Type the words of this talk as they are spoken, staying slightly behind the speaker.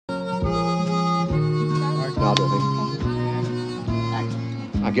I'll do it.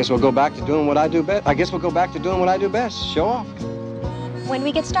 I guess we'll go back to doing what I do best. Show off. When do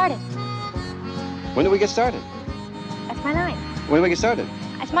we get started? When do we get started? That's my line. When do we get started?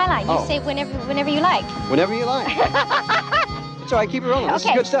 That's my line. You say whenever you like. Whenever you like. It's all right, keep it rolling. This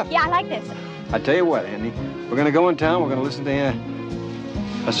is good stuff. Yeah, I like this. I tell you what, Andy. We're going to go in town. We're going to listen to...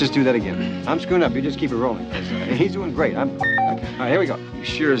 let's just do that again. I'm screwing up. You just keep it rolling. He's doing great. Okay. All right, here we go. You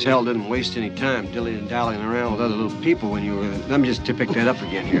sure as hell didn't waste any time dilly-dallying around with other little people when you were... Let me just pick that up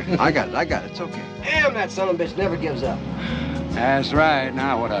again here. I got it. It's okay. Damn, that son of a bitch never gives up. That's right.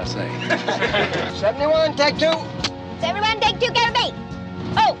 Now what I say. 71, take 2. 71, take 2, get a beat.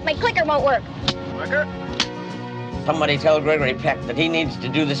 Oh, my clicker won't work. Clicker? Somebody tell Gregory Peck that he needs to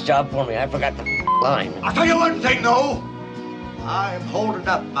do this job for me. I forgot the line. I'll tell you one thing, though. I'm holding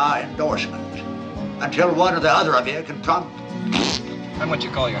up my endorsement until one or the other of you can prompt. I'm what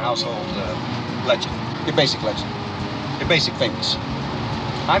you call your household legend. Your basic legend. Your basic famous.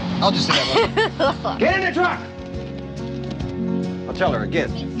 I'll just say that one. Get in the truck! I'll tell her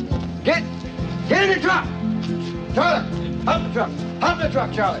again. Get in the truck! Charlie, hump the truck. Hump the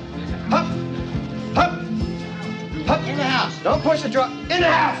truck, Charlie. Hump. In the house. Don't push the truck. In the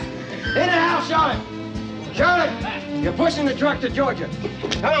house. In the house, Charlie. Charlie, you're pushing the truck to Georgia.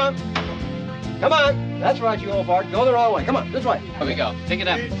 Come on. That's right, you old fart. Go the wrong way. Come on, this way. Here we go. Pick it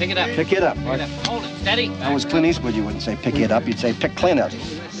up. Pick it up. Hold it steady. That was Clint Eastwood. You wouldn't say pick it up. You'd say pick Clint up.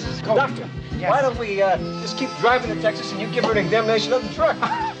 Doctor, why don't we just keep driving to Texas and you give her an examination of the truck?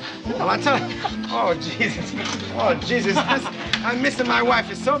 Oh, I tell you. Oh, Jesus. I'm missing my wife.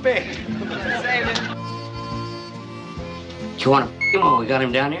 It's so bad. Do you want to when we got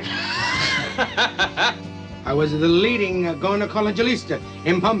him down here? I was the leading gynecologist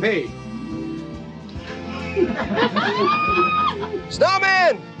in Pompeii.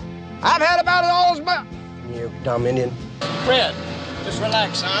 Snowman! I've had about all as much. You dumb Indian. Fred, just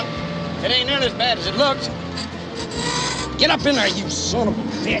relax, son. It ain't nearly as bad as it looks. Get up in there, you son of a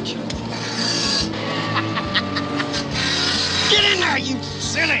bitch. Get in there, you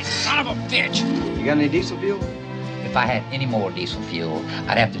silly son of a bitch. You got any diesel fuel? If I had any more diesel fuel,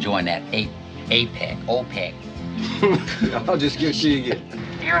 I'd have to join that OPEC. I'll just give it to you again.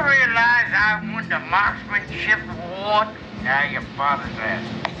 You realize I won the marksmanship award? Now your father's ass.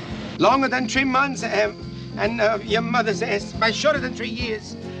 Longer than 3 months, and your mother's ass by shorter than 3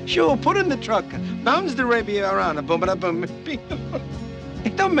 years. Sure, put in the truck. Bounce the radio around.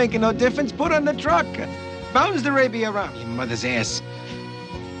 It don't make no difference. Put on the truck. Bounce the radio around. Your mother's ass.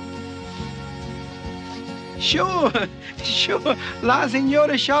 Sure. La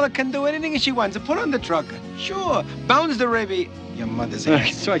Senora Charlotte can do anything she wants. Put on the truck. Sure. Bounce the baby. Your mother's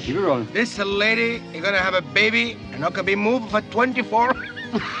ass. That's right. Keep it rolling. This lady is gonna have a baby and not gonna be moved for 24.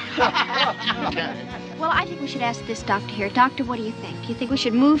 Well, I think we should ask this doctor here. Doctor, what do you think? You think we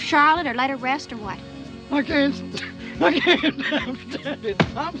should move Charlotte or let her rest or what? I can't stand it.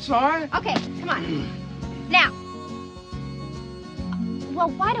 I'm sorry. Okay, come on. Now. Well,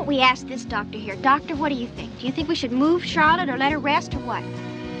 why don't we ask this doctor here? Doctor, what do you think? Do you think we should move Charlotte or let her rest or what?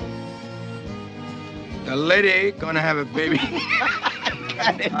 The lady gonna have a baby. All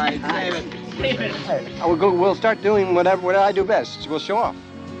right, save it. We'll start doing what I do best. We'll show off.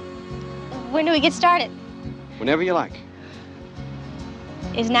 When do we get started? Whenever you like.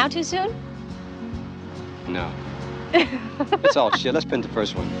 Is now too soon? No. It's all shit. Let's pin the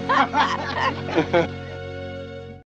first one.